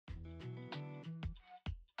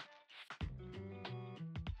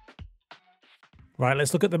Right,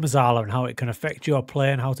 let's look at the Mezzala and how it can affect your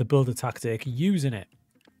play and how to build a tactic using it.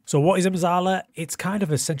 So what is a Mezzala? It's kind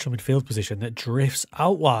of a central midfield position that drifts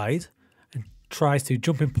out wide and tries to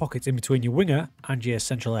jump in pockets in between your winger and your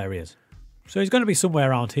central areas. So he's going to be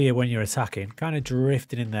somewhere around here when you're attacking, kind of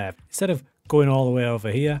drifting in there. Instead of going all the way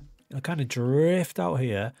over here, he'll kind of drift out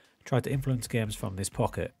here, try to influence games from this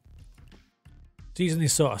pocket. So using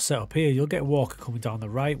this sort of setup here, you'll get Walker coming down the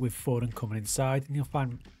right with Foden coming inside, and you'll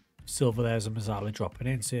find Silva there as a Mezzala dropping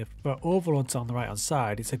in. So for overloads on the right hand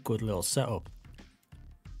side, it's a good little setup.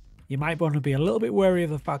 You might want to be a little bit wary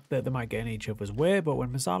of the fact that they might get in each other's way, but when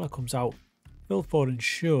Mezzala comes out, Phil Foden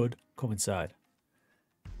should come inside.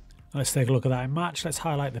 Let's take a look at that in match. Let's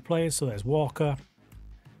highlight the players. So there's Walker,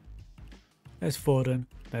 there's Foden,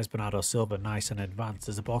 there's Bernardo Silva, nice and advanced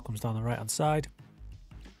as the ball comes down the right hand side.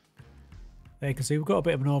 There you can see we've got a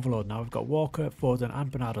bit of an overload now. We've got Walker, Foden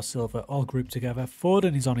and Bernardo Silva all grouped together.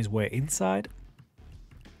 Foden is on his way inside.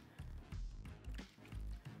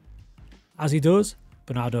 As he does,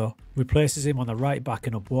 Bernardo replaces him on the right,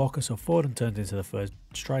 backing up Walker, so Foden turns into the first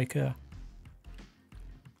striker.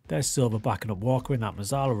 There's Silva backing up Walker in that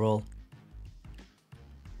Mezzala role.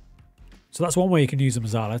 So that's one way you can use a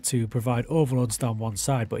Mezzala to provide overloads down one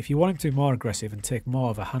side, but if you want him to be more aggressive and take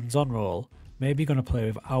more of a hands-on role, maybe you're going to play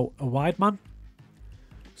without a wide man.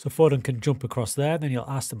 So Foden can jump across there, then you'll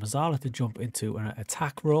ask the Mezzala to jump into an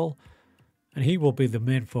attack role, and he will be the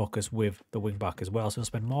main focus with the wing back as well, so he'll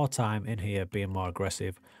spend more time in here being more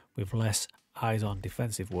aggressive with less eyes-on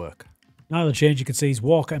defensive work. Now the change you can see is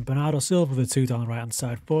Walker and Bernardo Silva, the two down the right hand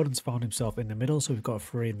side. Foden's found himself in the middle, so we've got a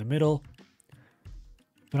three in the middle.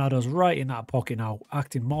 Bernardo's right in that pocket now,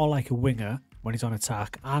 acting more like a winger when he's on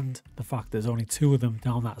attack, and the fact there's only two of them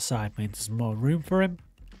down that side means there's more room for him.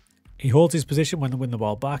 He holds his position when they win the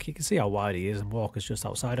ball back. You can see how wide he is, and Walker's just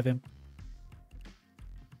outside of him.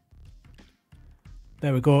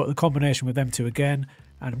 There we go, the combination with them two again,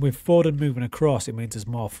 and with Foden moving across, it means there's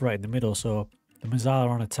more threat in the middle, so the Mezzala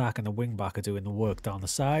on attack and the wing back are doing the work down the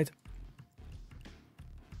side.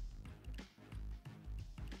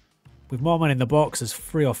 With more men in the box, there's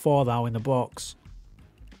 3 or 4 now in the box.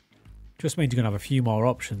 Just means you're going to have a few more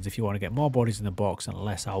options if you want to get more bodies in the box and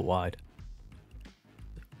less out wide.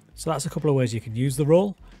 So that's a couple of ways you can use the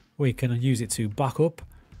role, where you can use it to back up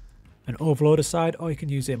and overload a side, or you can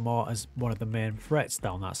use it more as one of the main threats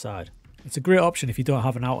down that side. It's a great option if you don't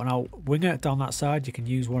have an out-and-out winger down that side. You can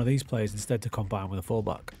use one of these players instead to combine with a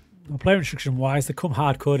fullback. Well, player instruction wise, they come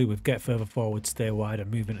hard-coded with get further forward, stay wide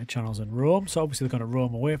and move into channels and roam. So obviously they're going to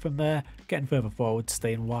roam away from there, getting further forward,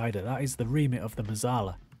 staying wider. That is the remit of the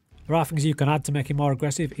Mezzala. There are things you can add to make him more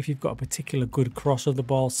aggressive. If you've got a particular good cross of the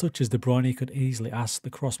ball, such as De Bruyne, you could easily ask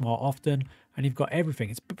the cross more often. And you've got everything.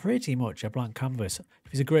 It's pretty much a blank canvas.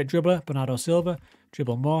 If he's a great dribbler, Bernardo Silva,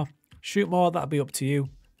 dribble more, shoot more, that'll be up to you.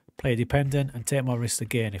 Player dependent and take more risks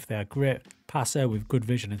again. If they're a great passer with good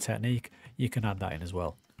vision and technique, you can add that in as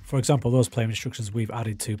well. For example, those player instructions we've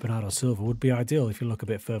added to Bernardo Silva would be ideal if you look a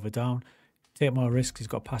bit further down. Take more risks, he's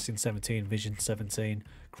got passing 17, vision 17,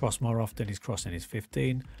 cross more often, his crossing is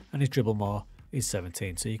 15, and his dribble more is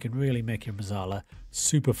 17. So you can really make your Mezzala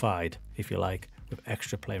superfied, if you like, with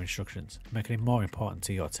extra player instructions, making him more important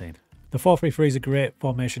to your team. The 4-3-3 is a great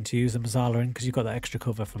formation to use the Mezzala in because you've got that extra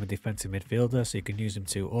cover from a defensive midfielder, so you can use him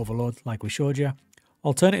to overload like we showed you.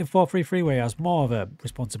 Alternative 4-3-3 where he has more of a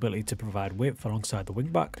responsibility to provide width alongside the wing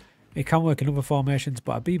back. It can work in other formations,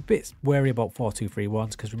 but I'd be a bit wary about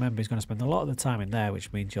 4-2-3-1s because remember he's going to spend a lot of the time in there,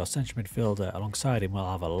 which means your central midfielder alongside him will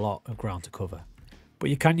have a lot of ground to cover. But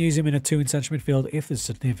you can use him in a 2 in central midfield if there's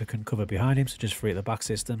significant cover behind him, such as 3 at the back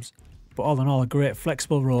systems. But all in all, a great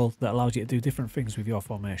flexible role that allows you to do different things with your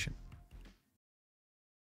formation.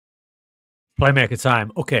 Playmaker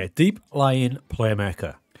time. Okay, deep lying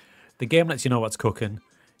playmaker. The game lets you know what's cooking.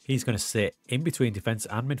 He's going to sit in between defence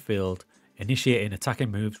and midfield, initiating attacking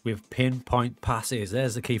moves with pinpoint passes.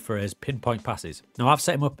 There's the key phrase, pinpoint passes. Now I've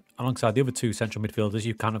set him up alongside the other 2 central midfielders.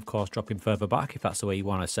 You can of course drop him further back if that's the way you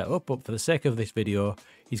want to set up, but for the sake of this video,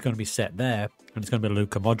 he's going to be set there, and it's going to be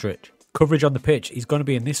Luka Modric. Coverage on the pitch, he's going to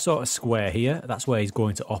be in this sort of square here. That's where he's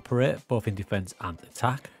going to operate, both in defence and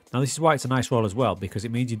attack. Now this is why it's a nice role as well, because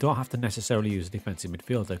it means you don't have to necessarily use a defensive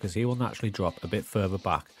midfielder, because he will naturally drop a bit further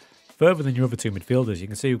back. Further than your other 2 midfielders. You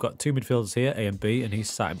can see we've got 2 midfielders here, A and B, and he's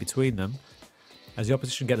sat in between them. As the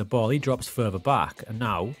opposition get the ball, he drops further back, and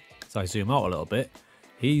now, as I zoom out a little bit,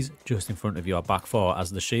 he's just in front of your back 4 as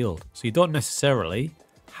the shield. So you don't necessarily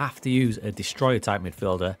have to use a destroyer type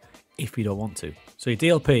midfielder if you don't want to. So your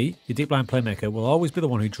DLP, your deep line playmaker, will always be the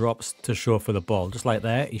one who drops to show for the ball. Just like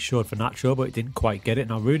there, he showed for Nacho, but he didn't quite get it.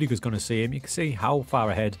 Now Rudiger's going to see him. You can see how far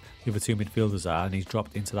ahead the other 2 midfielders are, and he's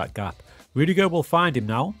dropped into that gap Rudiger will find him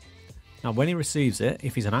now. Now when he receives it,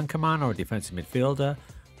 if he's an anchor man or a defensive midfielder,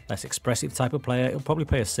 less expressive type of player, he'll probably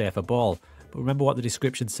play a safer ball. But remember what the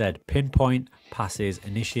description said, pinpoint, passes,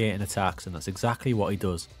 initiating attacks, and that's exactly what he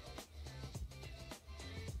does.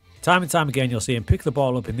 Time and time again, you'll see him pick the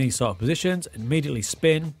ball up in these sort of positions, immediately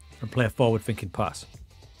spin and play a forward-thinking pass.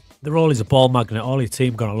 The role is a ball magnet. All his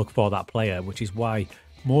team going to look for that player, which is why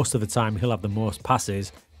most of the time he'll have the most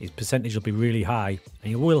passes. His percentage will be really high,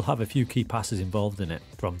 and you will have a few key passes involved in it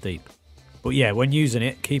from deep. But yeah, when using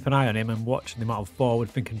it, keep an eye on him and watch the amount of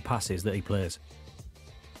forward-thinking passes that he plays.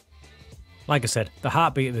 Like I said, the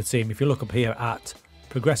heartbeat of the team, if you look up here at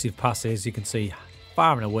progressive passes, you can see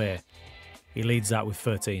far and away he leads that with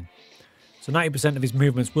 13. So 90% of his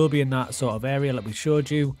movements will be in that sort of area like we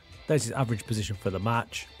showed you. There's his average position for the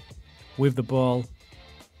match, with the ball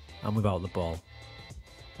and without the ball.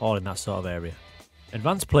 All in that sort of area.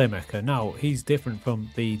 Advanced Playmaker, now he's different from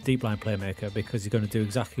the deep line Playmaker because he's going to do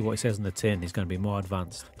exactly what he says in the tin. He's going to be more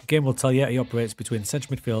advanced. The game will tell you he operates between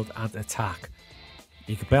central midfield and attack.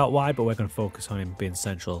 He can play out wide, but we're going to focus on him being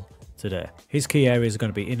central today. His key areas are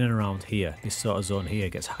going to be in and around here. This sort of zone here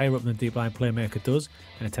gets higher up than the deep line Playmaker does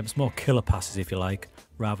and attempts more killer passes, if you like,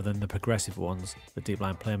 rather than the progressive ones the deep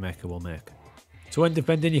line Playmaker will make. So when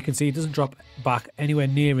defending, you can see he doesn't drop back anywhere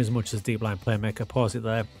near as much as deep line Playmaker. Pause it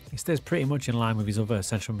there. He stays pretty much in line with his other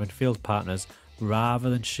central midfield partners rather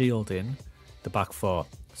than shielding the back four.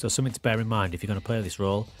 So something to bear in mind if you're going to play this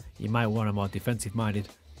role. You might want a more defensive minded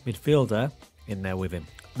midfielder in there with him.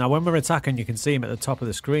 Now when we're attacking, you can see him at the top of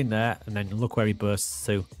the screen there, and then look where he bursts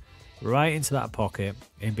to. Right into that pocket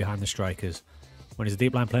in behind the strikers. When he's a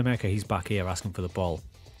deep line Playmaker, he's back here asking for the ball.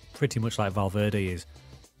 Pretty much like Valverde is.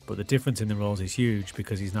 But the difference in the roles is huge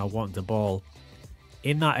because he's now wanting the ball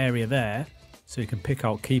in that area there so he can pick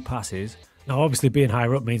out key passes. Now obviously being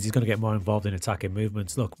higher up means he's going to get more involved in attacking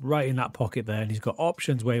movements. Look, right in that pocket there, and he's got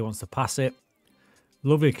options where he wants to pass it.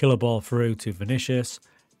 Lovely killer ball through to Vinicius.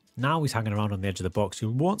 Now he's hanging around on the edge of the box. You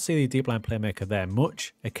won't see the deep line Playmaker there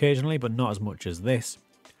much, occasionally, but not as much as this.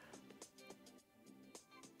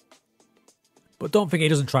 But don't think he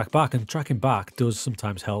doesn't track back, and tracking back does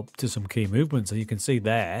sometimes help to some key movements. And you can see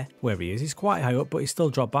there where he is. He's quite high up, but he's still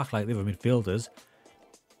dropped back like the other midfielders.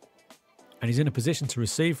 And he's in a position to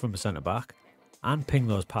receive from the centre-back and ping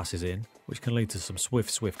those passes in, which can lead to some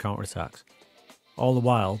swift counter-attacks. All the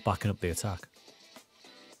while backing up the attack.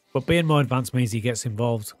 But being more advanced means he gets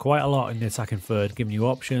involved quite a lot in the attacking third, giving you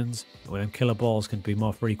options, where them killer balls can be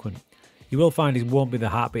more frequent. You will find he won't be the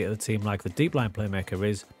heartbeat of the team like the deep line Playmaker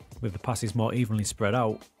is, with the passes more evenly spread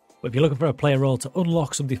out. But if you're looking for a player role to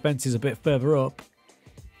unlock some defences a bit further up,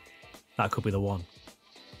 that could be the one.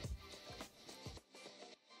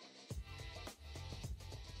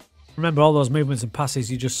 Remember, all those movements and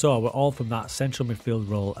passes you just saw were all from that central midfield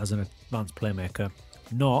role as an advanced Playmaker,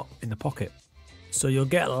 not in the pocket. So you'll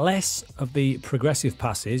get less of the progressive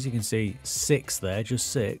passes. You can see 6 there,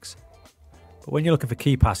 just 6. But when you're looking for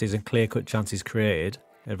key passes and clear-cut chances created,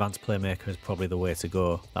 advanced Playmaker is probably the way to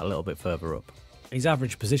go, that little bit further up. His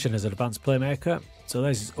average position as an advanced Playmaker, so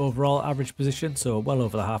there's his overall average position, so well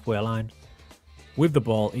over the halfway line. With the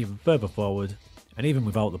ball, even further forward, and even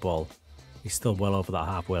without the ball, he's still well over that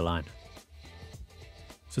halfway line.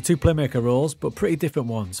 So 2 Playmaker roles, but pretty different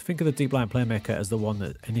ones. Think of the deep line Playmaker as the one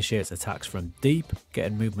that initiates attacks from deep,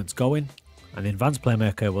 getting movements going, and the advanced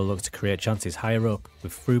Playmaker will look to create chances higher up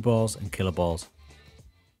with through balls and killer balls.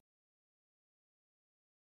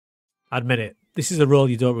 Admit it, this is a role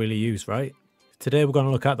you don't really use, right? Today we're going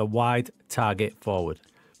to look at the wide target forward.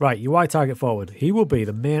 Right, your wide target forward, he will be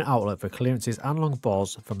the main outlet for clearances and long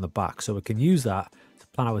balls from the back, so we can use that to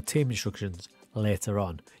plan our team instructions later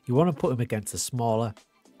on. You want to put him against a smaller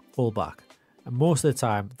fullback, and most of the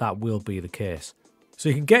time that will be the case. So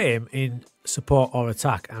you can get him in support or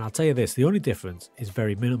attack, and I'll tell you this, the only difference is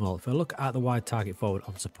very minimal. If I look at the wide target forward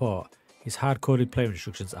on support, his hard-coded player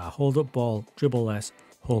instructions are hold up ball, dribble less,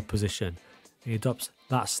 hold position. He adopts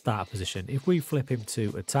that start position. If we flip him to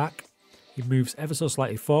attack, he moves ever so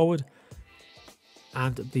slightly forward,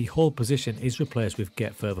 and the hold position is replaced with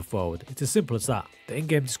get further forward. It's as simple as that. The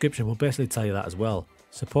in-game description will basically tell you that as well.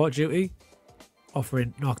 Support duty,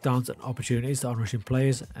 offering knockdowns and opportunities to onrushing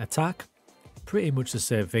players. Attack, pretty much the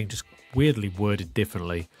same thing, just weirdly worded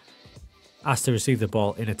differently. Asked to receive the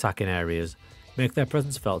ball in attacking areas. Make their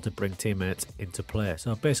presence felt to bring teammates into play.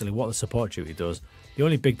 So basically what the support duty does, the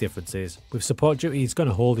only big difference is, with support duty he's going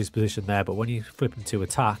to hold his position there, but when you flip him to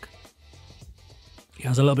attack, he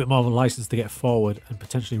has a little bit more of a license to get forward and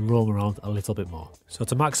potentially roam around a little bit more. So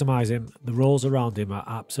to maximise him, the roles around him are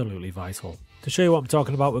absolutely vital. To show you what I'm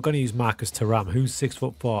talking about, we're going to use Marcus Thuram, who's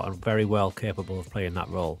 6'4" and very well capable of playing that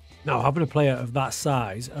role. Now, having a player of that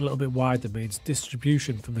size a little bit wider means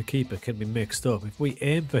distribution from the keeper can be mixed up. If we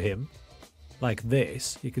aim for him like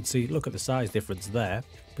this, you can see, look at the size difference there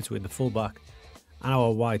between the fullback and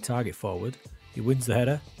our wide target forward. He wins the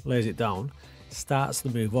header, lays it down, starts the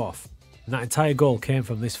move off. And that entire goal came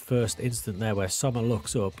from this first instant there where Sommer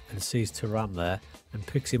looks up and sees Thuram there and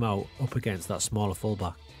picks him out up against that smaller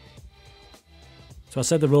fullback. So I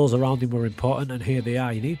said the roles around him were important, and here they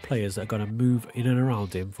are. You need players that are going to move in and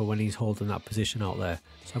around him for when he's holding that position out there.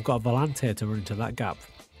 So I've got a Volante to run into that gap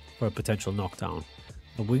for a potential knockdown.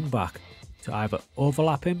 The wing back to either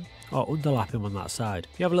overlap him or underlap him on that side.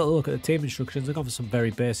 If you have a little look at the team instructions, they've gone for some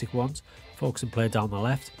very basic ones. Focus and play down the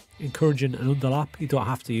left. Encouraging an underlap. You don't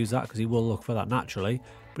have to use that because he will look for that naturally,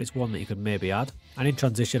 but it's one that you could maybe add. And in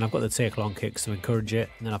transition, I've got the take long kicks to encourage it,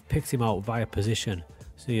 and then I've picked him out via position.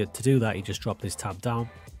 So to do that, you just drop this tab down,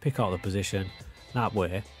 pick out the position. That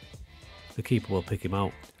way, the keeper will pick him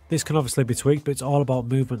out. This can obviously be tweaked, but it's all about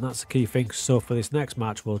movement. That's the key thing. So for this next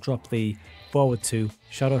match, we'll drop the forward to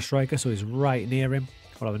shadow striker, so he's right near him.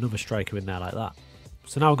 We'll have another striker in there like that.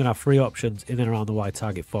 So now we're going to have three options in and around the wide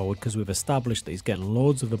target forward because we've established that he's getting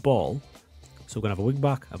loads of the ball. So we're going to have a wing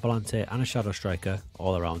back, a volante and a shadow striker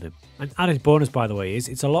all around him. And added bonus, by the way, is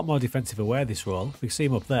it's a lot more defensive aware, this role. We see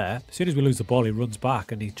him up there. As soon as we lose the ball, he runs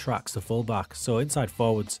back and he tracks the full back. So inside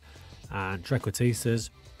forwards and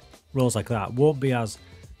trequartistas, roles like that won't be as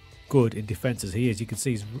good in defence as he is. You can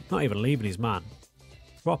see he's not even leaving his man.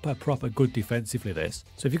 Proper good defensively, this.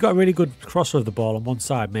 So if you've got a really good crosser of the ball on one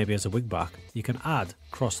side, maybe as a wing back, you can add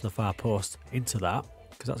cross to the far post into that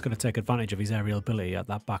because that's going to take advantage of his aerial ability at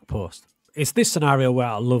that back post. It's this scenario where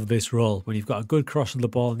I love this role, when you've got a good cross of the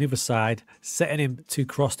ball on the other side, setting him to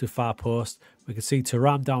cross to far post. We can see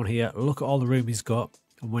Thuram down here, look at all the room he's got,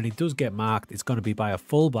 and when he does get marked, it's going to be by a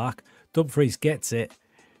full-back. Dumfries gets it,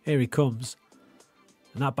 here he comes,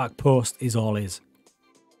 and that back post is all his.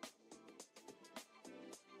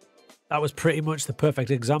 That was pretty much the perfect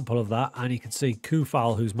example of that, and you can see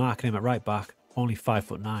Koufal, who's marking him at right back, only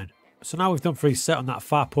 5'9". So now we've done Dumfries set on that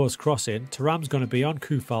far post crossing. Thuram's going to be on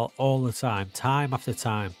Koufal all the time after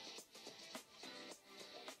time.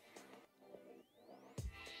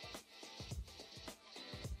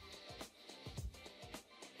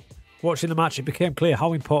 Watching the match, it became clear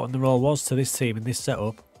how important the role was to this team in this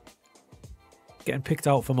setup. Getting picked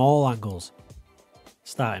out from all angles.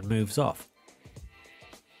 Starting moves off.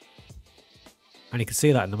 And you can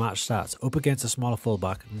see that in the match stats. Up against a smaller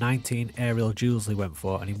fullback, 19 aerial duels he went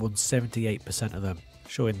for, and he won 78% of them.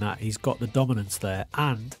 Showing that he's got the dominance there,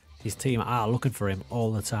 and his team are looking for him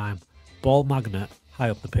all the time. Ball magnet, high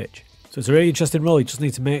up the pitch. So it's a really interesting role. You just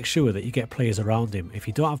need to make sure that you get players around him. If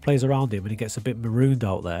you don't have players around him and he gets a bit marooned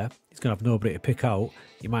out there, he's going to have nobody to pick out.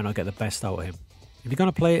 You might not get the best out of him. If you're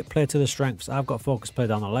going to play to the strengths, I've got focus play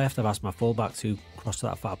down the left. I've asked my fullback to cross to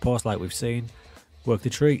that far post like we've seen. Work the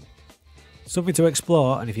treat. Something to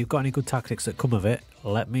explore, and if you've got any good tactics that come of it,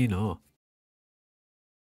 let me know.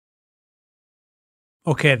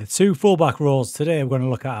 Okay, the two fullback roles today, we're going to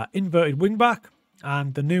look at our inverted wingback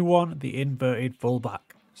and the new one, the inverted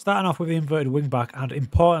fullback. Starting off with the inverted wingback, and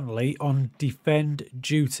importantly on defend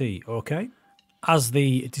duty, okay? As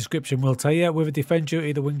the description will tell you, with a defend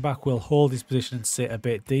duty, the wingback will hold his position and sit a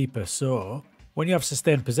bit deeper. So when you have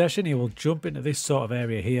sustained possession, he will jump into this sort of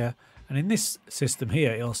area here. And in this system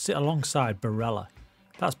here, he'll sit alongside Barella.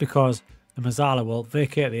 That's because the Mezzala will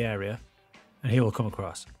vacate the area and he will come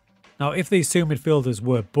across. Now, if these two midfielders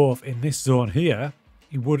were both in this zone here,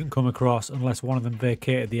 he wouldn't come across unless one of them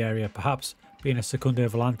vacated the area, perhaps being a Secunde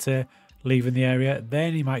Volante, leaving the area.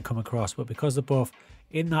 Then he might come across, but because they're both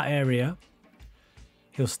in that area,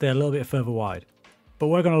 he'll stay a little bit further wide. But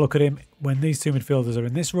we're going to look at him when these two midfielders are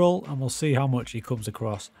in this role, and we'll see how much he comes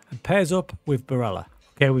across and pairs up with Barella.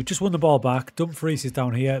 Okay, we've just won the ball back. Dumfries is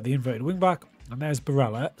down here, the inverted wingback, and there's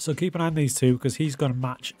Barella. So keep an eye on these two because he's going to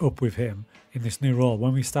match up with him in this new role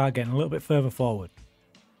when we start getting a little bit further forward.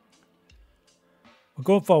 We're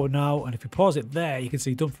going forward now, and if you pause it there, you can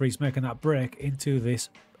see Dumfries making that break into this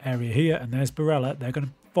area here, and there's Barella. They're going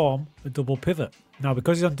to form a double pivot. Now,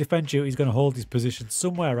 because he's on defend duty, he's going to hold his position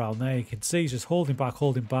somewhere around there. You can see he's just holding back.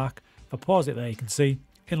 If I pause it there, you can see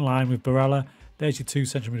in line with Barella. There's your two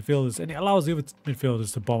central midfielders, and it allows the other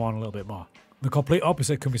midfielders to bomb on a little bit more. The complete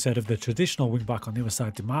opposite can be said of the traditional wing-back on the other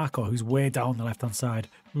side, DeMarco, who's way down the left-hand side,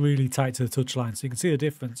 really tight to the touchline. So you can see the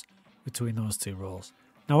difference between those two roles.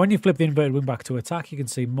 Now, when you flip the inverted wing-back to attack, you can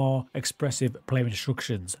see more expressive player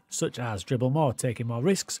instructions, such as dribble more, taking more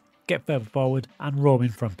risks, get further forward, and roaming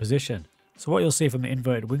from position. So what you'll see from the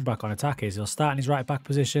inverted wing-back on attack is he'll start in his right-back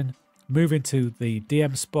position, move into the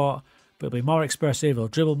DM spot, but it'll be more expressive, he'll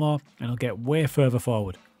dribble more, and he'll get way further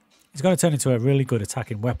forward. He's going to turn into a really good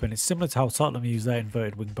attacking weapon. It's similar to how Tottenham use their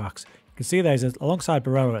inverted wing backs. You can see there he's alongside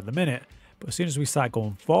Barella at the minute, but as soon as we start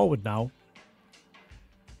going forward now,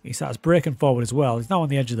 he starts breaking forward as well. He's now on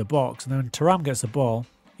the edge of the box, and then when Thuram gets the ball,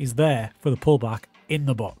 he's there for the pullback in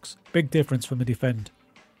the box. Big difference from the defend.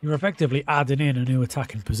 You're effectively adding in a new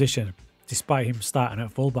attacking position, despite him starting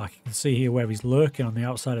at fullback. You can see here where he's lurking on the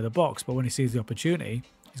outside of the box, but when he sees the opportunity,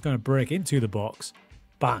 he's going to break into the box.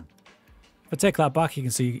 Bang. If I take that back, you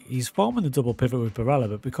can see he's forming the double pivot with Barella,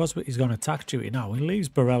 but because he's on attack duty now, he leaves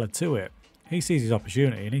Barella to it. He sees his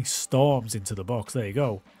opportunity and he storms into the box. There you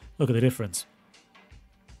go. Look at the difference.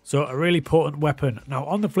 So a really potent weapon. Now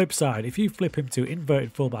on the flip side, if you flip him to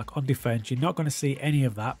inverted fullback on defense, you're not going to see any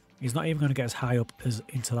of that. He's not even going to get as high up as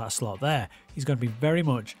into that slot there. He's going to be very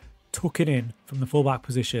much tucking in from the fullback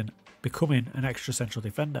position, becoming an extra central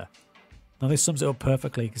defender. Now this sums it up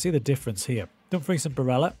perfectly. You can see the difference here. Dumfries and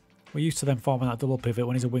Barella, we're used to them forming that double pivot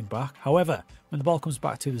when he's a wing back. However, when the ball comes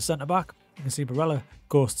back to the centre back, you can see Barella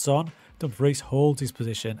ghosts on. Dumfries holds his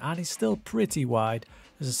position and he's still pretty wide.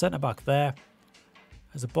 There's a centre back there.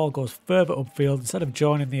 As the ball goes further upfield, instead of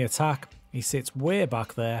joining the attack, he sits way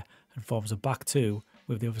back there and forms a back two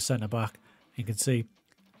with the other centre back. You can see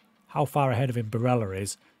how far ahead of him Barella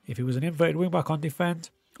is. If he was an inverted wing back on defend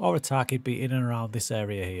or attack, he'd be in and around this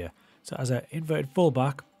area here. So as an inverted full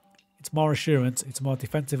back, it's more assurance, it's more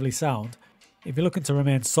defensively sound. If you're looking to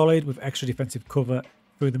remain solid with extra defensive cover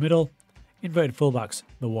through the middle, inverted fullback's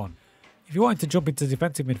the one. If you're wanting to jump into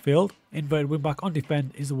defensive midfield, inverted wing back on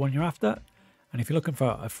defend is the one you're after. And if you're looking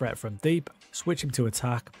for a threat from deep, switch him to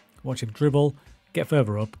attack, watch him dribble, get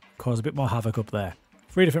further up, cause a bit more havoc up there.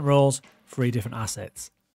 3 different roles, 3 different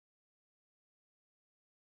assets.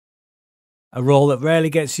 A role that rarely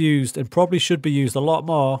gets used and probably should be used a lot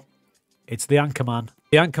more, it's the Anchorman.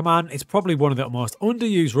 The Anchorman is probably one of the most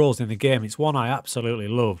underused roles in the game. It's one I absolutely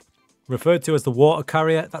love. Referred to as the water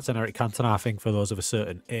carrier, that's an Eric Cantona thing for those of a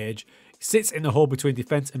certain age. He sits in the hole between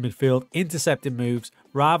defence and midfield, intercepting moves,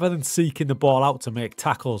 rather than seeking the ball out to make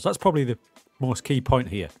tackles. That's probably the most key point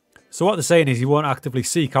here. So what they're saying is he won't actively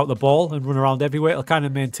seek out the ball and run around everywhere. He'll kind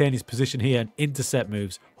of maintain his position here and intercept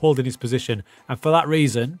moves, holding his position. And for that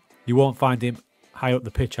reason, you won't find him high up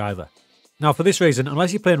the pitch either. Now for this reason,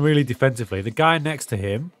 unless you're playing really defensively, the guy next to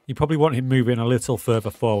him, you probably want him moving a little further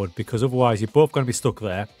forward, because otherwise you're both going to be stuck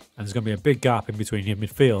there and there's going to be a big gap in between your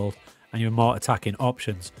midfield and your more attacking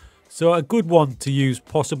options. So a good one to use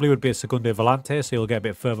possibly would be a Secunde Volante, so you'll get a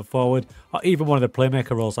bit further forward, or even one of the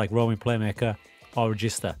playmaker roles like roaming playmaker or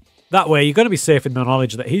register. That way you're going to be safe in the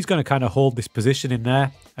knowledge that he's going to kind of hold this position in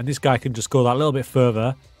there and this guy can just go that little bit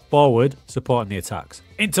further forward, supporting the attacks.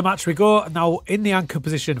 Into match we go. Now in the anchor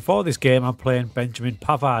position for this game, I'm playing Benjamin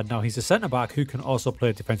Pavard. Now he's a centre-back who can also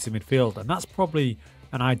play defensive midfield, and that's probably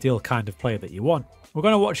an ideal kind of player that you want. We're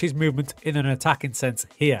going to watch his movement in an attacking sense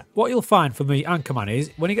here. What you'll find from the Anchorman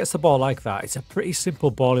is, when he gets the ball like that, it's a pretty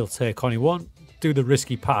simple ball he'll take on. He won't do the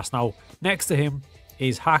risky pass. Now, next to him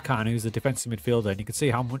is Hakan, who's the defensive midfielder, and you can see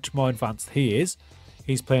how much more advanced he is.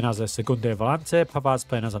 He's playing as a Secunde Volante, Pavard's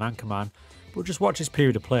playing as an Anchorman. But just watch his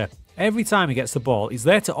period of play. Every time he gets the ball, he's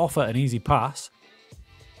there to offer an easy pass.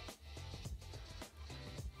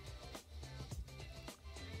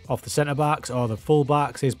 Off the centre-backs or the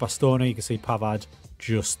full-backs. Here's Bastoni. You can see Pavard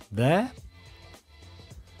just there.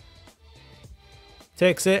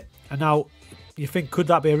 Takes it. And now you think, could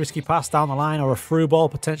that be a risky pass down the line or a through ball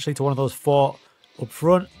potentially to one of those 4 up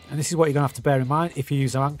front? And this is what you're going to have to bear in mind. If you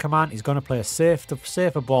use an Anchorman, he's going to play a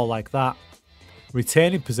safer ball like that.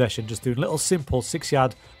 Retaining possession, just doing little simple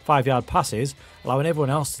 6-yard, 5-yard passes, allowing everyone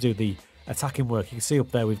else to do the attacking work. You can see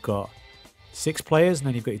up there we've got 6 players, and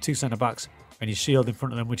then you've got your 2 centre-backs and your shield in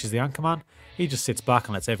front of them, which is the Anchorman. He just sits back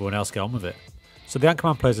and lets everyone else get on with it. So the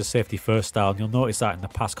Anchorman plays a safety-first style, and you'll notice that in the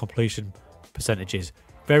pass completion percentages.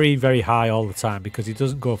 Very, very high all the time because he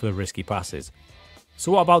doesn't go for the risky passes.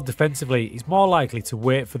 So what about defensively? He's more likely to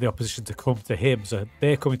wait for the opposition to come to him. So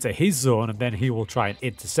they come into his zone and then he will try and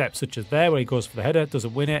intercept, such as there where he goes for the header,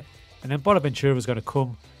 doesn't win it. And then Bonaventura is going to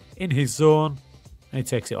come in his zone and he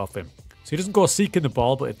takes it off him. So he doesn't go seeking the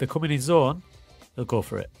ball, but if they come in his zone, he'll go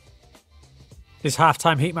for it. This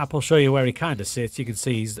half-time heat map will show you where he kind of sits. You can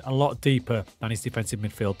see he's a lot deeper than his defensive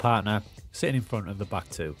midfield partner, sitting in front of the back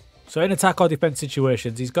 2. So in attack or defence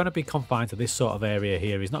situations, he's going to be confined to this sort of area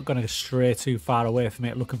here. He's not going to stray too far away from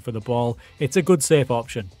it looking for the ball. It's a good safe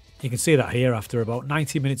option. You can see that here after about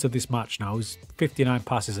 90 minutes of this match now. He's 59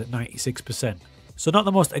 passes at 96%. So not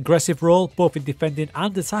the most aggressive role, both in defending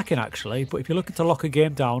and attacking actually. But if you're looking to lock a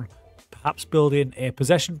game down, perhaps building a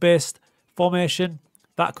possession-based formation,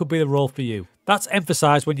 that could be the role for you. That's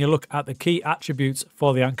emphasised when you look at the key attributes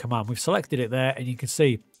for the anchor man. We've selected it there and you can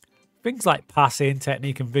see things like passing,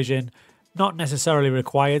 technique and vision, not necessarily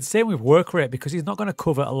required. Same with work rate, because he's not going to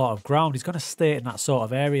cover a lot of ground. He's going to stay in that sort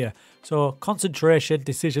of area. So concentration,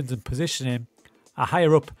 decisions and positioning are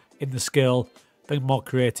higher up in the skill than more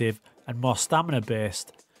creative and more stamina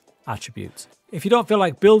based attributes. If you don't feel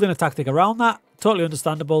like building a tactic around that, totally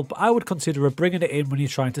understandable, but I would consider bringing it in when you're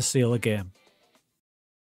trying to seal a game.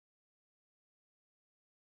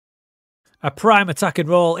 A prime attacking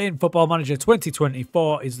role in Football Manager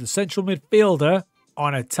 2024 is the central midfielder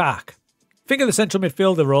on attack. Think of the central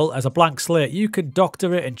midfielder role as a blank slate. You can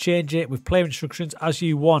doctor it and change it with player instructions as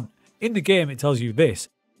you want. In the game, it tells you this: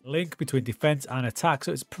 link between defence and attack,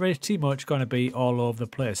 so it's pretty much going to be all over the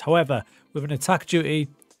place. However, with an attack duty,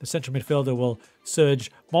 the central midfielder will surge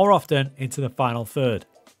more often into the final third.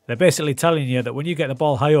 They're basically telling you that when you get the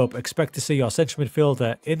ball high up, expect to see your central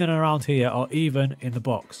midfielder in and around here or even in the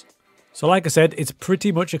box. So like I said, it's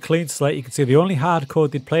pretty much a clean slate. You can see the only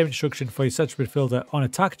hard-coded player instruction for your central midfielder on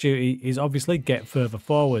attack duty is obviously get further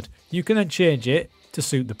forward. You can then change it to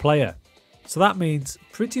suit the player. So that means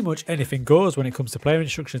pretty much anything goes when it comes to player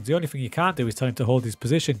instructions. The only thing you can't do is tell him to hold his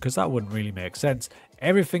position, because that wouldn't really make sense.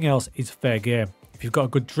 Everything else is fair game. If you've got a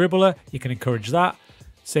good dribbler, you can encourage that.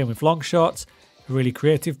 Same with long shots. A really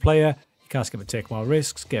creative player, you can ask him to take more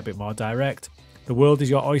risks, get a bit more direct. The world is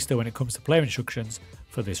your oyster when it comes to player instructions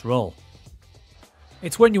for this role.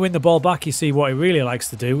 It's when you win the ball back you see what he really likes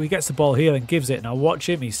to do. He gets the ball here and gives it. Now watch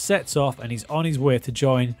him, he sets off and he's on his way to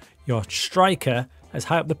join your striker as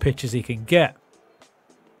high up the pitch as he can get.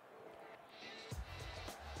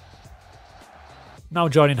 Now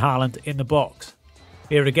joining Haaland in the box.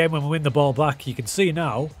 Here again, when we win the ball back, you can see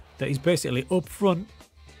now that he's basically up front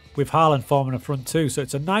with Haaland forming a front two. So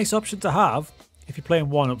it's a nice option to have if you're playing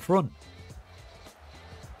one up front.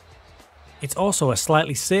 It's also a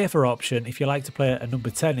slightly safer option if you like to play a number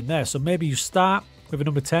 10 in there. So maybe you start with a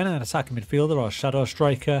number 10 and an attacking midfielder or a shadow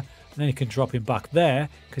striker, and then you can drop him back there,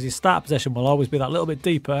 because his start possession will always be that little bit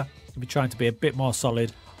deeper if you're trying to be a bit more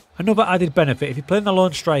solid. Another added benefit, if you're playing the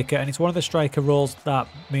lone striker and it's one of the striker roles that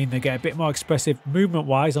mean they get a bit more expressive movement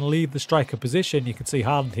wise and leave the striker position, you can see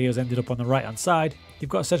Haaland here has ended up on the right hand side. You've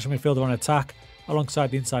got a central midfielder on attack alongside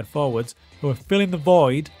the inside forwards who are filling the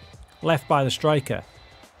void left by the striker.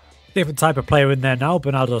 Different type of player in there now,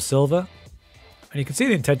 Bernardo Silva. And you can see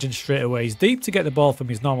the intention straight away. He's deep to get the ball from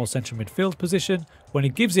his normal central midfield position. When he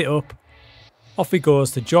gives it up, off he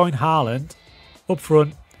goes to join Haaland up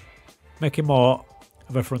front, making more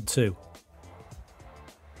of a front two.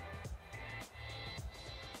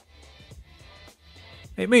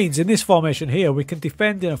 It means in this formation here, we can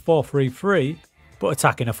defend in a 4-3-3, but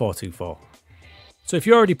attack in a 4-2-4. So if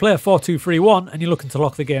you already play a 4-2-3-1 and you're looking to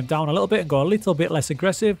lock the game down a little bit and go a little bit less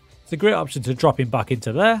aggressive, it's a great option to drop him back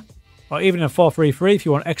into there. Or even in a 4-3-3, if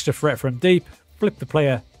you want extra threat from deep, flip the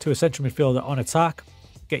player to a central midfielder on attack,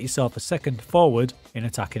 get yourself a second forward in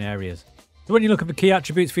attacking areas. So when you look at the key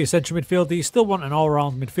attributes for your central midfielder, you still want an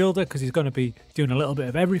all-round midfielder because he's going to be doing a little bit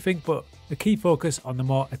of everything, but the key focus on the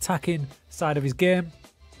more attacking side of his game.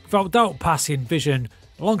 Without doubt, passing, vision,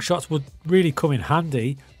 long shots would really come in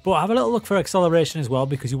handy, but have a little look for acceleration as well,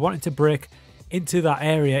 because you want it to break into that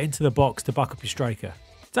area, into the box to back up your striker.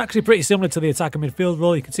 It's actually pretty similar to the attacking midfield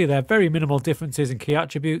role. You can see there are very minimal differences in key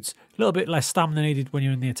attributes. A little bit less stamina needed when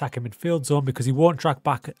you're in the attacking midfield zone because he won't track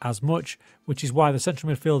back as much, which is why the central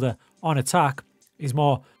midfielder on attack is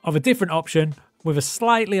more of a different option with a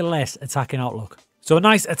slightly less attacking outlook. So a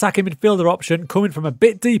nice attacking midfielder option coming from a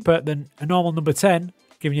bit deeper than a normal number 10,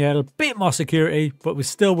 giving you a bit more security, but we're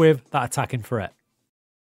still with that attacking threat.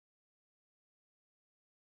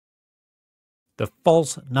 The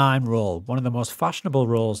false 9 role, one of the most fashionable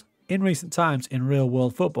roles in recent times in real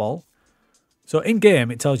world football. So in game,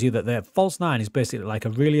 it tells you that the false 9 is basically like a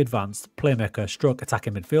really advanced playmaker stroke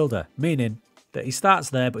attacking midfielder, meaning that he starts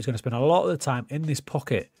there, but he's going to spend a lot of the time in this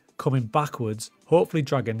pocket, coming backwards, hopefully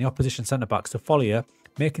dragging the opposition centre-backs to follow you,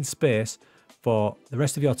 making space for the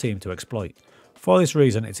rest of your team to exploit. For this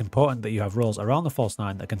reason, it's important that you have roles around the false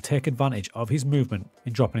 9 that can take advantage of his movement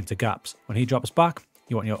in dropping into gaps. When he drops back,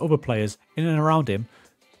 you want your other players in and around him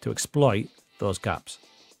to exploit those gaps.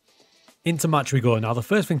 Into match we go now. The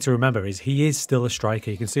first thing to remember is he is still a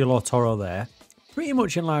striker. You can see Lautaro there, pretty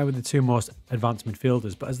much in line with the two most advanced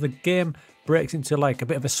midfielders. But as the game breaks into like a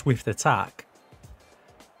bit of a swift attack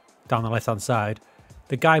down the left-hand side,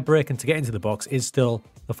 the guy breaking to get into the box is still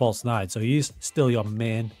the false 9. So he is still your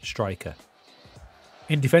main striker.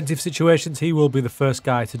 In defensive situations, he will be the first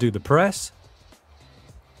guy to do the press.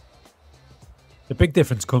 The big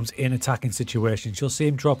difference comes in attacking situations. You'll see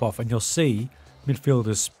him drop off and you'll see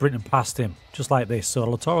midfielders sprinting past him, just like this. So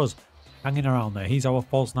Latoro's hanging around there. He's our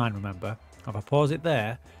false 9, remember. If I pause it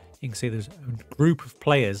there, you can see there's a group of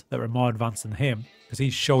players that are more advanced than him because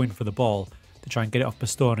he's showing for the ball to try and get it off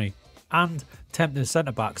Bastoni and tempt the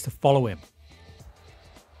centre-backs to follow him.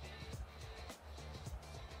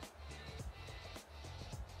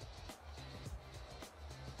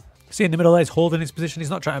 See in the middle there, he's holding his position. He's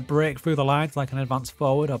not trying to break through the lines like an advanced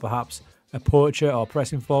forward or perhaps a poacher or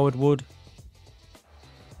pressing forward would.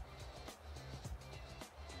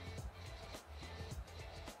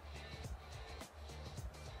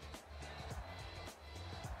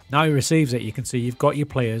 Now he receives it, you can see you've got your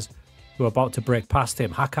players who are about to break past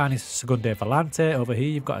him. Hakan is Segunde Volante. Over here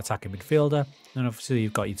you've got attacking midfielder. And obviously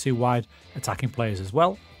you've got your 2 wide attacking players as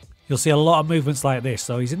well. You'll see a lot of movements like this.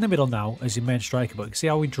 So he's in the middle now as your main striker. But you see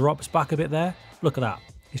how he drops back a bit there? Look at that.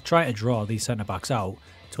 He's trying to draw these centre-backs out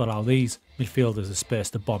to allow these midfielders a space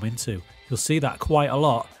to bomb into. You'll see that quite a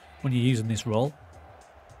lot when you're using this role.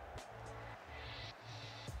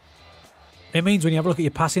 It means when you have a look at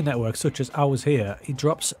your passing network, such as ours here, he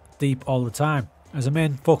drops deep all the time. As a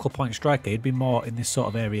main focal point striker, he'd be more in this sort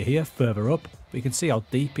of area here, further up. But you can see how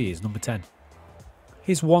deep he is, number 10.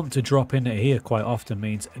 His want to drop in here quite often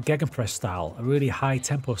means a gegenpress style, a really high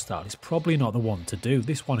tempo style, is probably not the one to do.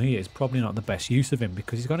 This one here is probably not the best use of him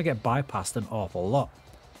because he's going to get bypassed an awful lot.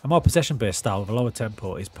 A more possession-based style with a lower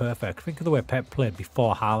tempo is perfect. Think of the way Pep played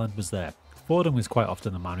before Haaland was there. Foden was quite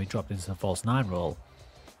often the man who dropped into the false 9 role.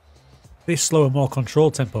 This slower, more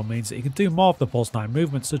controlled tempo means that he can do more of the false 9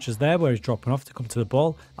 movements, such as there where he's dropping off to come to the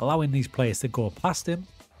ball, allowing these players to go past him.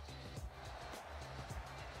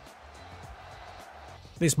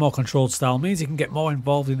 This more controlled style means he can get more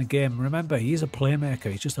involved in the game. Remember, he is a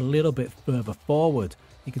playmaker. He's just a little bit further forward.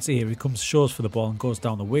 You can see here he comes, shows for the ball and goes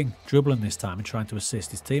down the wing, dribbling this time and trying to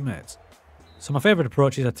assist his teammates. So my favourite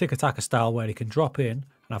approach is a tiki-taka style where he can drop in and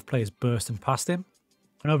have players bursting past him.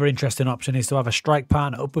 Another interesting option is to have a strike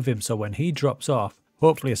partner up with him, so when he drops off,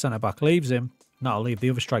 hopefully a centre-back leaves him, and that'll leave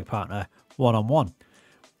the other strike partner one-on-one.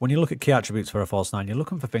 When you look at key attributes for a false 9, you're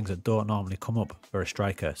looking for things that don't normally come up for a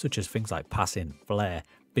striker, such as things like passing, flair,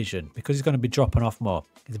 vision, because he's going to be dropping off more.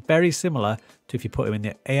 It's very similar to if you put him in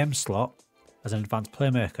the AM slot as an advanced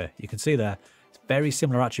playmaker. You can see there, it's very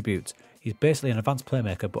similar attributes. He's basically an advanced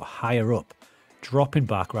playmaker, but higher up, dropping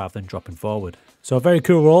back rather than dropping forward. So a very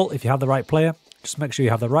cool role if you have the right player. Just make sure you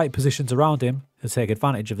have the right positions around him to take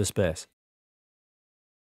advantage of the space.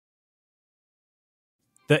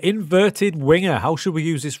 The inverted winger. How should we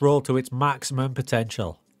use this role to its maximum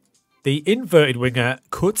potential? The inverted winger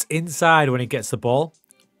cuts inside when he gets the ball,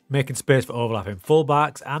 making space for overlapping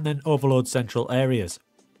fullbacks and then overload central areas.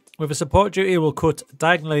 With a support duty, he will cut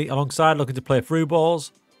diagonally alongside, looking to play through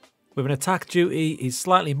balls. With an attack duty, he's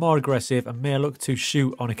slightly more aggressive and may look to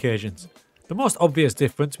shoot on occasions. The most obvious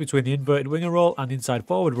difference between the inverted winger role and inside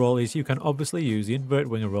forward role is you can obviously use the inverted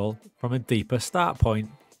winger role from a deeper start point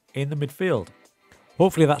in the midfield.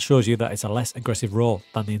 Hopefully that shows you that it's a less aggressive role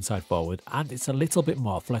than the inside forward and it's a little bit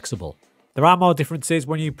more flexible. There are more differences.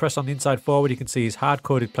 When you press on the inside forward, you can see his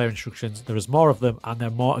hard-coded player instructions. There is more of them and they're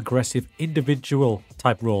more aggressive individual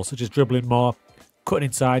type roles, such as dribbling more, cutting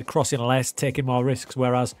inside, crossing less, taking more risks,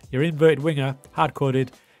 whereas your inverted winger,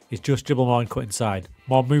 hard-coded, is just dribble more and cut inside,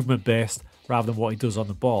 more movement-based rather than what he does on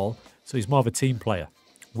the ball, so he's more of a team player.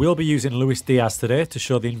 We'll be using Luis Diaz today to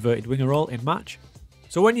show the inverted winger role in match.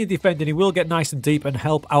 So when you're defending, he will get nice and deep and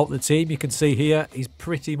help out the team. You can see here, he's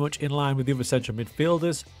pretty much in line with the other central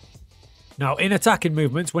midfielders. Now, in attacking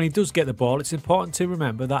movements, when he does get the ball, it's important to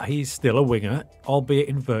remember that he's still a winger, albeit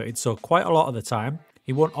inverted, so quite a lot of the time,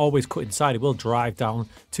 he won't always cut inside. He will drive down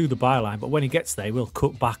to the byline, but when he gets there, he will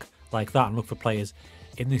cut back like that and look for players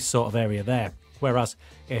in this sort of area there. Whereas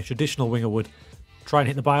a traditional winger would try and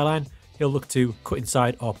hit the byline, he'll look to cut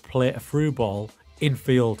inside or play a through ball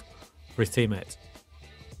infield for his teammates.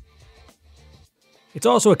 It's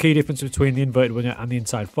also a key difference between the inverted winger and the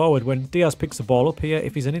inside forward. When Diaz picks the ball up here,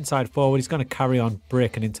 if he's an inside forward, he's going to carry on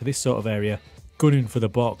breaking into this sort of area, gunning for the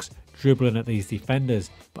box, dribbling at these defenders.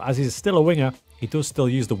 But as he's still a winger, he does still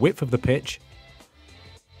use the width of the pitch.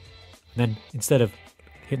 And then instead of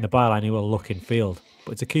hitting the byline, he will look in field.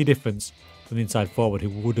 But it's a key difference from the inside forward who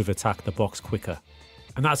would have attacked the box quicker.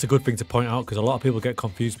 And that's a good thing to point out because a lot of people get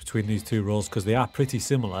confused between these two roles because they are pretty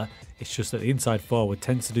similar. It's just that the inside forward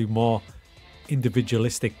tends to do more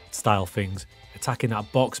individualistic style things, attacking that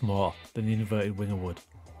box more than the inverted winger would.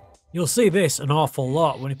 You'll see this an awful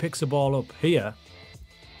lot when he picks the ball up here,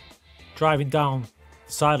 driving down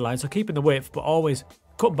the sideline, so keeping the width but always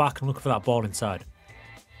cutting back and looking for that ball inside.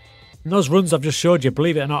 And those runs I've just showed you,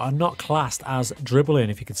 believe it or not, are not classed as dribbling.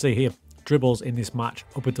 If you can see here, dribbles in this match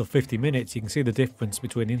up until 50 minutes, you can see the difference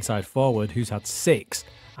between inside forward, who's had 6,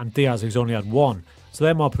 and Diaz, who's only had 1. So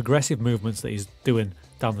they're more progressive movements that he's doing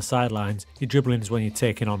down the sidelines. Your dribbling is when you're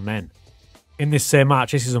taking on men. In this same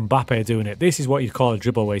match, this is Mbappe doing it. This is what you'd call a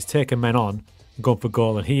dribble, where he's taking men on and going for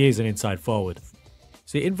goal, and he is an inside forward.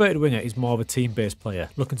 So your inverted winger is more of a team-based player,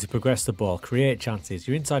 looking to progress the ball, create chances.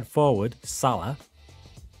 Your inside forward, Salah,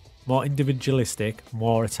 more individualistic,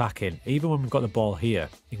 more attacking. Even when we've got the ball here,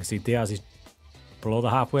 you can see Diaz is below the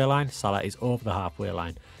halfway line, Salah is over the halfway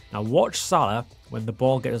line. Now watch Salah when the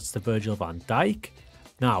ball gets to Virgil van Dijk.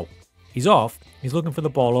 Now, he's off, he's looking for the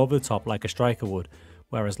ball over the top like a striker would,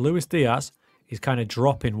 whereas Luis Diaz is kind of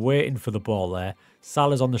dropping, waiting for the ball there.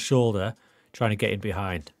 Salah's on the shoulder, trying to get in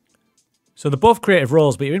behind. So they're both creative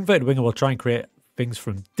roles, but your inverted winger will try and create things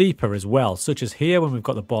from deeper as well, such as here when we've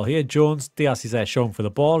got the ball here. Jones, Diaz is there showing for the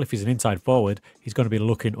ball. If he's an inside forward, he's going to be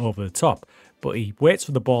looking over the top, but he waits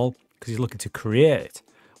for the ball because he's looking to create it.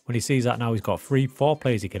 When he sees that now, he's got 3-4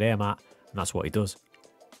 players he can aim at, and that's what he does.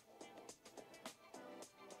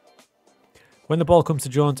 When the ball comes to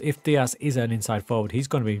Jones, if Diaz is an inside forward, he's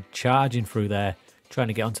going to be charging through there, trying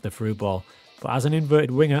to get onto the through ball. But as an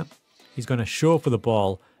inverted winger, he's going to show for the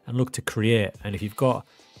ball and look to create. And if you've got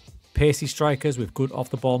pacey strikers with good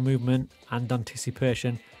off-the-ball movement and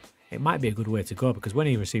anticipation, it might be a good way to go, because when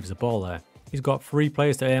he receives the ball there, he's got 3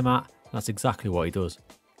 players to aim at, and that's exactly what he does.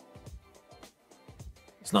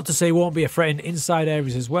 It's not to say he won't be a threat in inside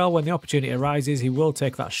areas as well. When the opportunity arises, he will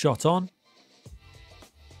take that shot on.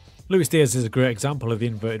 Luis Diaz is a great example of the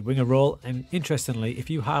inverted winger role, and interestingly, if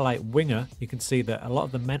you highlight winger, you can see that a lot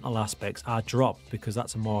of the mental aspects are dropped, because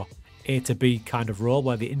that's a more A to B kind of role,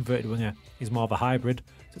 where the inverted winger is more of a hybrid,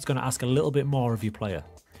 so it's going to ask a little bit more of your player.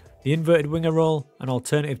 The inverted winger role, an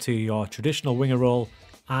alternative to your traditional winger role,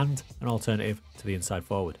 and an alternative to the inside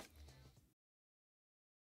forward.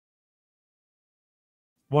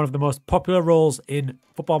 One of the most popular roles in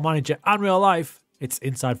Football Manager and real life, it's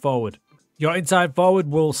inside forward. Your inside forward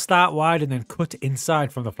will start wide and then cut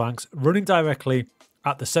inside from the flanks, running directly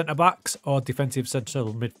at the centre-backs or defensive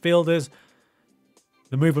central midfielders.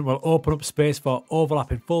 The movement will open up space for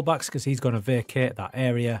overlapping fullbacks, because he's going to vacate that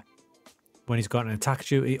area. When he's got an attack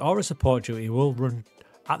duty or a support duty, he will run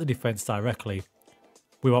at the defence directly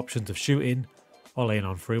with options of shooting or laying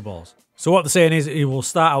on through balls. So what they're saying is he will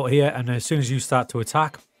start out here, and as soon as you start to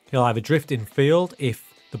attack, he'll either drift in field if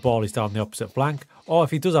the ball is down the opposite flank, or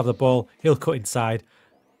if he does have the ball, he'll cut inside,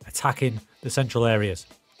 attacking the central areas.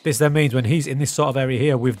 This then means when he's in this sort of area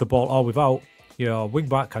here with the ball or without, your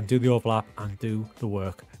wing-back can do the overlap and do the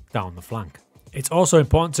work down the flank. It's also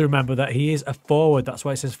important to remember that he is a forward. That's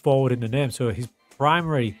why it says forward in the name. So his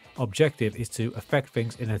primary objective is to affect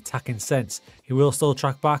things in an attacking sense. He will still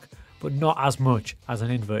track back, but not as much as an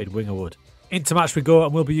inverted winger would. Into match we go,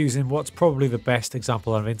 and we'll be using what's probably the best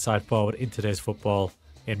example of inside forward in today's football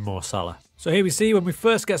in Mo Salah. So here we see when we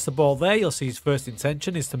first gets the ball there, you'll see his first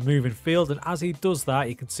intention is to move in field, and as he does that,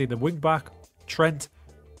 you can see the wing-back, Trent,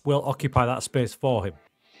 will occupy that space for him.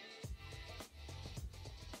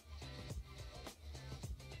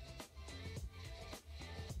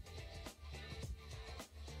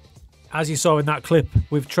 As you saw in that clip,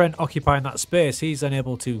 with Trent occupying that space, he's then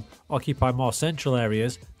able to occupy more central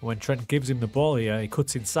areas. When Trent gives him the ball here, he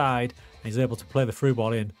cuts inside and he's able to play the through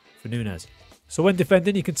ball in for Núñez. So when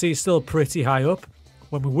defending, you can see he's still pretty high up.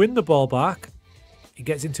 When we win the ball back, he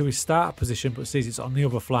gets into his start position but sees it's on the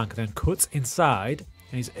other flank, then cuts inside,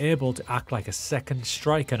 and he's able to act like a second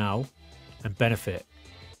striker now and benefit.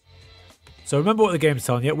 So remember what the game's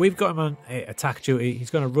telling you. We've got him on attack duty. He's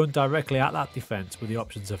going to run directly at that defence with the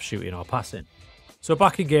options of shooting or passing. So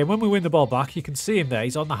back in game, when we win the ball back, you can see him there.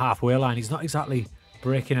 He's on the halfway line. He's not exactly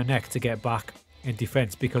breaking a neck to get back in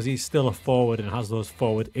defence, because he's still a forward and has those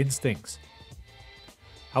forward instincts.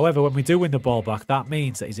 However, when we do win the ball back, that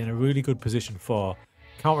means that he's in a really good position for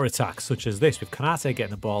counter-attacks such as this. With Konate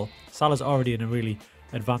getting the ball, Salah's already in a really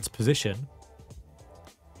advanced position.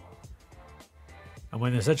 And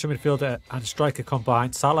when the central midfielder and striker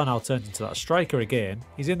combine, Salah now turns into that striker again.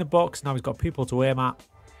 He's in the box, now he's got people to aim at.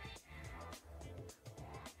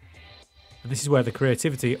 And this is where the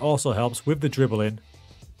creativity also helps with the dribbling,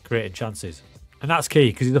 creating chances. And that's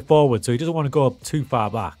key, because he's a forward, so he doesn't want to go up too far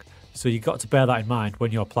back. So you've got to bear that in mind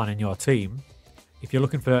when you're planning your team. If you're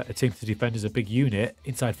looking for a team to defend as a big unit,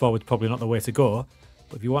 inside forward's probably not the way to go.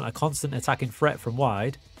 But if you want a constant attacking threat from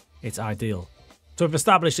wide, it's ideal. So we've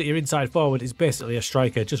established that your inside forward is basically a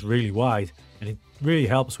striker, just really wide. And it really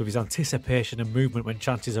helps with his anticipation and movement when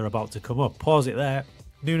chances are about to come up. Pause it there.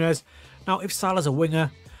 Núñez. Now, if Salah's a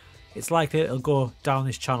winger, it's likely it'll go down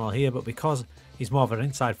this channel here. But because he's more of an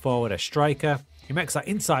inside forward, a striker, He makes that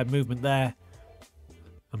inside movement there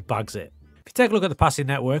and bags it. If you take a look at the passing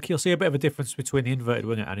network, you'll see a bit of a difference between the inverted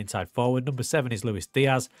winger and inside forward. Number 7 is Luis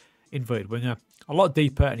Diaz, inverted winger. A lot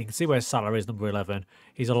deeper, and you can see where Salah is, number 11.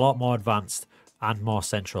 He's a lot more advanced and more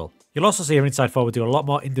central. You'll also see our inside forward do a lot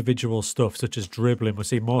more individual stuff, such as dribbling. We'll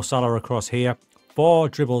see Mo Salah across here. 4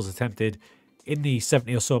 dribbles attempted in the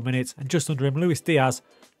 70 or so minutes, and just under him, Luis Diaz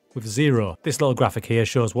with 0. This little graphic here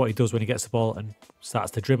shows what he does when he gets the ball and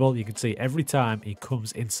starts to dribble. You can see every time he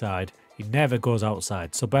comes inside, he never goes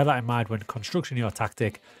outside. So bear that in mind when constructing your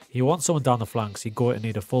tactic. You want someone down the flanks, you're going to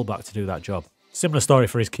need a fullback to do that job. Similar story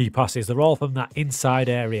for his key passes. They're all from that inside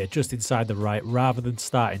area, just inside the right, rather than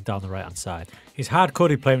starting down the right-hand side. His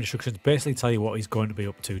hard-coded play instructions basically tell you what he's going to be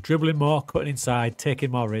up to. Dribbling more, cutting inside,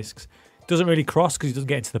 taking more risks. Doesn't really cross because he doesn't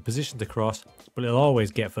get into the position to cross, but he'll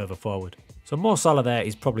always get further forward. So Mo Salah there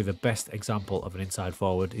is probably the best example of an inside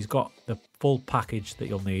forward. He's got the full package that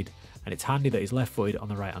you'll need, and it's handy that he's left-footed on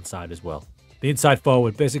the right-hand side as well. The inside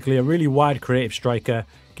forward, basically a really wide creative striker,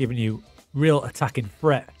 giving you real attacking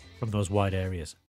threat from those wide areas.